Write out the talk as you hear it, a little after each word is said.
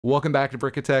Welcome back to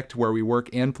Brickitect, where we work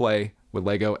and play with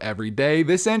Lego every day.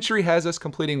 This entry has us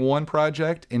completing one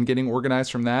project and getting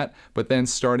organized from that, but then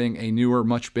starting a newer,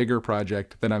 much bigger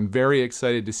project that I'm very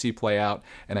excited to see play out,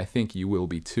 and I think you will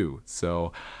be too.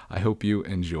 So I hope you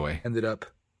enjoy. Ended up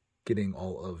getting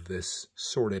all of this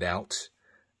sorted out,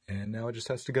 and now it just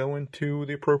has to go into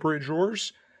the appropriate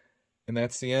drawers, and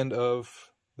that's the end of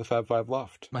the Fab 5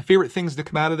 Loft. My favorite things to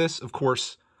come out of this, of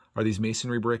course, are these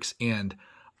masonry bricks, and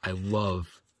I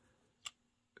love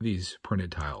these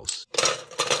printed tiles.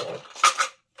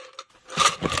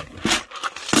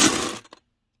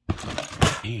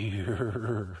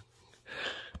 Here.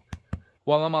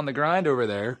 While I'm on the grind over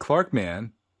there, Clark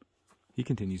Man, he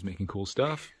continues making cool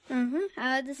stuff.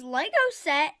 This Lego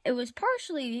set, it was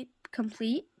partially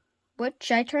complete,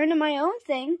 which I turned to my own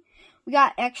thing. We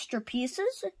got extra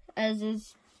pieces, as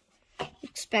is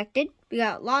expected. We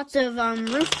got lots of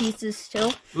roof pieces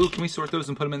still. Ooh, can we sort those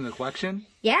and put them in the collection?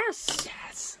 Yes.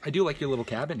 Yes. I do like your little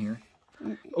cabin here.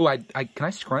 Oh, can I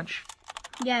scrunch?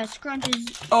 Yeah, scrunch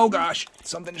is... Oh gosh,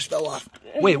 something just fell off.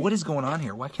 Wait, what is going on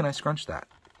here? Why can't I scrunch that?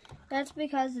 That's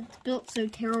because it's built so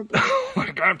terribly. Oh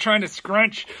my god, I'm trying to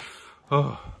scrunch.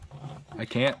 Oh, I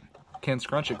can't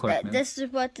scrunch it, Clark. This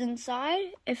is what's inside.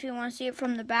 If you want to see it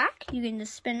from the back, you can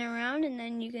just spin it around and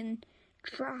then you can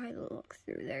try to look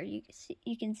through there. You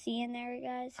can see in there,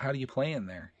 guys. How do you play in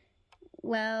there?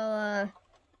 Well,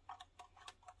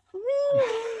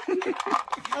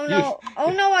 oh no!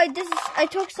 Oh no! I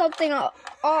took something off.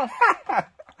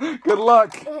 Good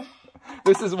luck.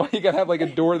 This is why you gotta have like a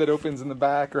door that opens in the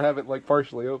back, or have it like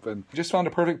partially open. Just found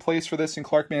a perfect place for this in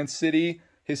Clarkman's city.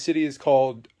 His city is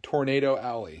called Tornado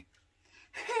Alley.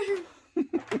 It's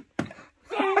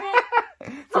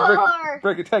a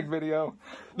Brickitect video.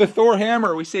 The Thor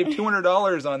hammer. We saved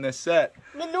 $200 on this set.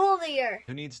 Manolier.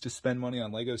 Who needs to spend money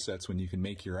on Lego sets when you can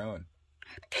make your own?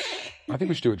 I think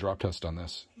we should do a drop test on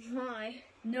this. Why?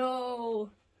 No.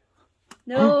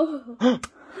 No.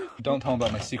 Don't tell them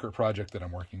about my secret project that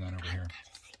I'm working on over here.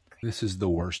 This is the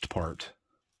worst part.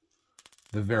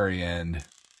 The very end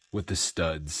with the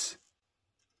studs.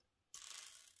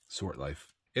 Sort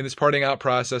life. In this parting out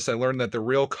process, I learned that the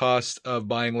real cost of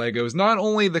buying Lego is not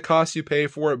only the cost you pay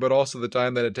for it, but also the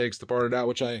time that it takes to part it out,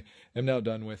 which I am now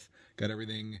done with. Got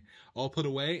everything all put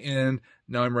away, and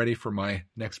now I'm ready for my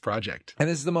next project. And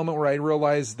this is the moment where I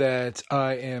realize that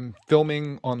I am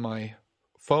filming on my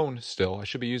phone still. I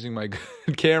should be using my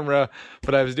good camera,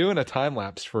 but I was doing a time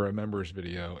lapse for a members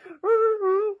video.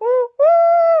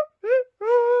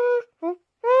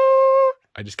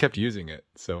 I just kept using it,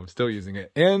 so I'm still using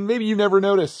it. And maybe you never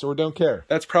notice or don't care.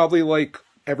 That's probably like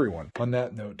everyone. On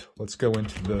that note, let's go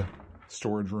into the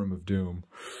storage room of doom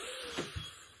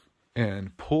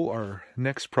and pull our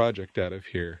next project out of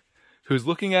here. Who's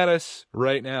looking at us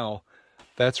right now?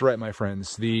 That's right, my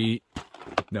friends.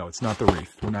 No, it's not the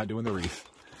wreath. We're not doing the wreath.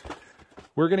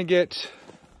 We're gonna get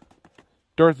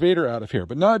Darth Vader out of here,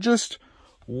 but not just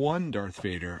one Darth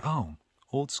Vader. Oh,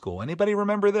 old school. Anybody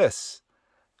remember this?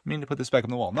 I mean to put this back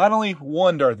on the wall. Not only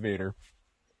one Darth Vader,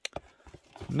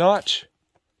 not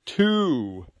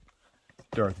two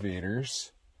Darth Vaders,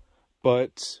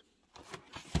 but,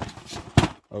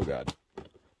 oh god,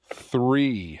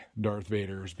 3 Darth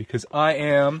Vaders, because I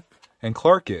am, and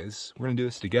Clark is, we're going to do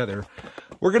this together,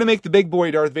 we're going to make the big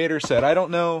boy Darth Vader set. I don't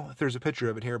know if there's a picture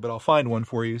of it here, but I'll find one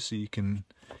for you so you can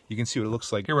see what it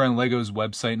looks like. Here we're on Lego's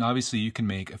website, and obviously you can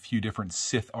make a few different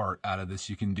Sith art out of this.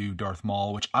 You can do Darth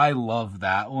Maul, which I love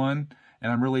that one,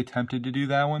 and I'm really tempted to do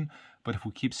that one. But if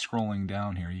we keep scrolling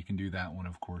down here, you can do that one,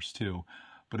 of course, too.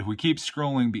 But if we keep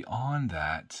scrolling beyond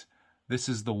that, this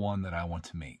is the one that I want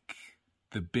to make.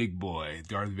 The big boy,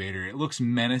 Darth Vader. It looks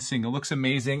menacing, it looks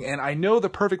amazing, and I know the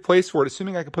perfect place for it,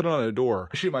 assuming I can put it on a door.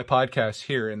 I shoot my podcast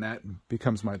here, and that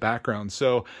becomes my background,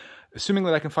 so assuming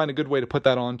that I can find a good way to put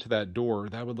that onto that door,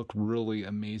 that would look really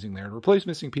amazing there. And replace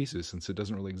missing pieces since it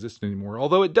doesn't really exist anymore.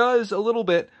 Although it does a little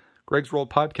bit. Greg's World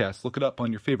Podcast. Look it up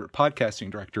on your favorite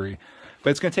podcasting directory.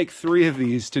 But it's going to take 3 of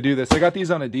these to do this. I got these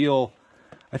on a deal,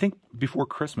 I think, before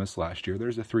Christmas last year.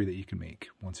 There's a 3 that you can make.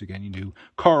 Once again, you do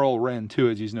Carl Ren, too,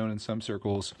 as he's known in some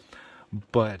circles.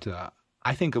 But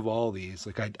I think of all these,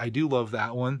 like I do love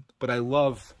that one, but I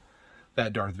love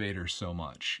that Darth Vader so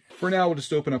much. For now, we'll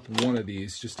just open up one of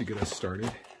these just to get us started.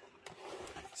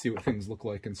 See what things look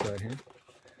like inside here.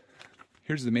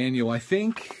 Here's the manual. I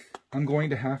think I'm going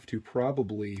to have to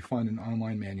probably find an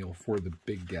online manual for the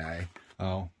big guy.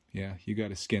 Oh, yeah, you got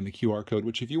to scan the QR code,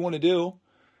 which if you want to do,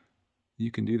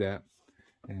 you can do that.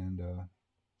 And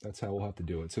that's how we'll have to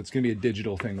do it. So it's going to be a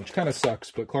digital thing, which kind of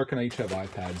sucks, but Clark and I each have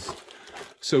iPads,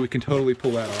 so we can totally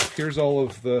pull that off. Here's all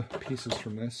of the pieces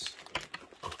from this.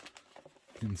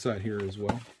 inside here as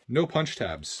well. No punch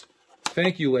tabs.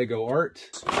 Thank you, Lego Art.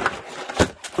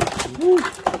 Woo.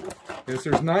 Yes,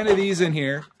 there's 9 of these in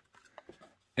here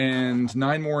and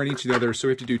 9 more in each of the others, so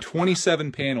we have to do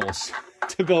 27 panels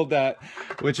to build that,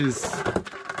 which is,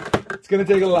 it's gonna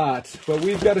take a lot, but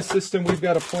we've got a system, we've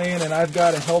got a plan, and I've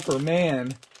got a helper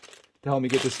man to help me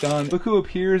get this done. Look who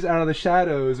appears out of the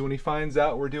shadows when he finds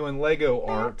out we're doing Lego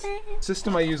art. The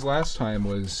system I used last time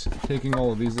was taking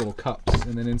all of these little cups,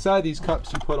 and then inside these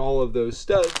cups you put all of those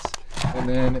studs, and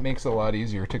then it makes it a lot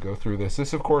easier to go through this.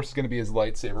 This, of course, is going to be his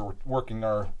lightsaber. We're working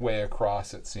our way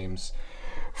across, it seems,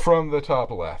 from the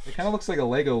top left. It kind of looks like a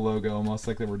Lego logo, almost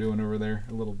like that we're doing over there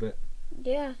a little bit.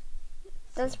 Yeah,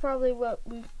 that's probably what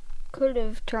we could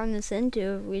have turned this into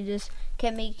if we just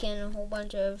kept making a whole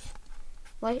bunch of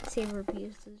lightsaber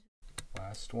pieces.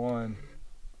 Last one.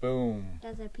 Boom.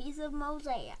 That's a piece of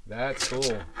mosaic. That's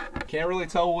cool. Can't really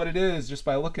tell what it is just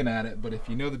by looking at it, but if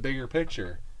you know the bigger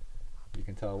picture, you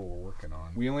can tell what we're working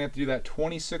on. We only have to do that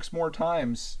 26 more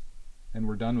times, and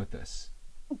we're done with this.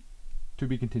 To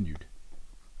be continued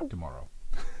tomorrow.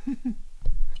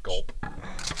 Gulp.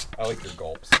 I like your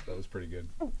gulps. That was pretty good.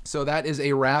 So that is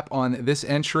a wrap on this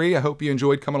entry. I hope you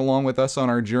enjoyed coming along with us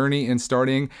on our journey in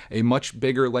starting a much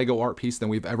bigger Lego art piece than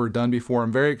we've ever done before.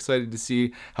 I'm very excited to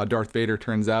see how Darth Vader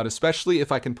turns out, especially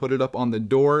if I can put it up on the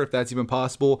door, if that's even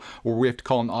possible, or we have to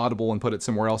call an audible and put it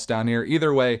somewhere else down here.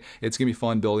 Either way, it's gonna be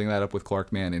fun building that up with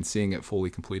Clark Man and seeing it fully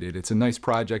completed. It's a nice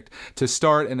project to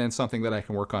start, and then something that I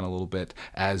can work on a little bit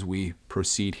as we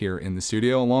proceed here in the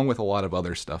studio, along with a lot of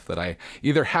other stuff that I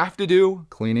either have to do,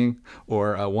 cleaning,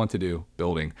 or want to do,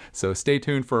 building. So stay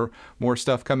tuned for more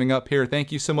stuff coming up here.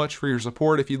 Thank you so much for your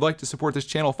support. If you'd like to support this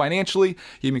channel financially,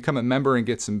 you can become a member and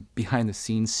get some behind the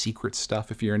scenes secret stuff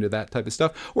if you're into that type of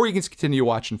stuff, or you can continue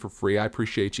watching for free. I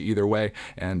appreciate you either way,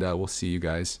 and we'll see you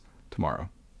guys tomorrow.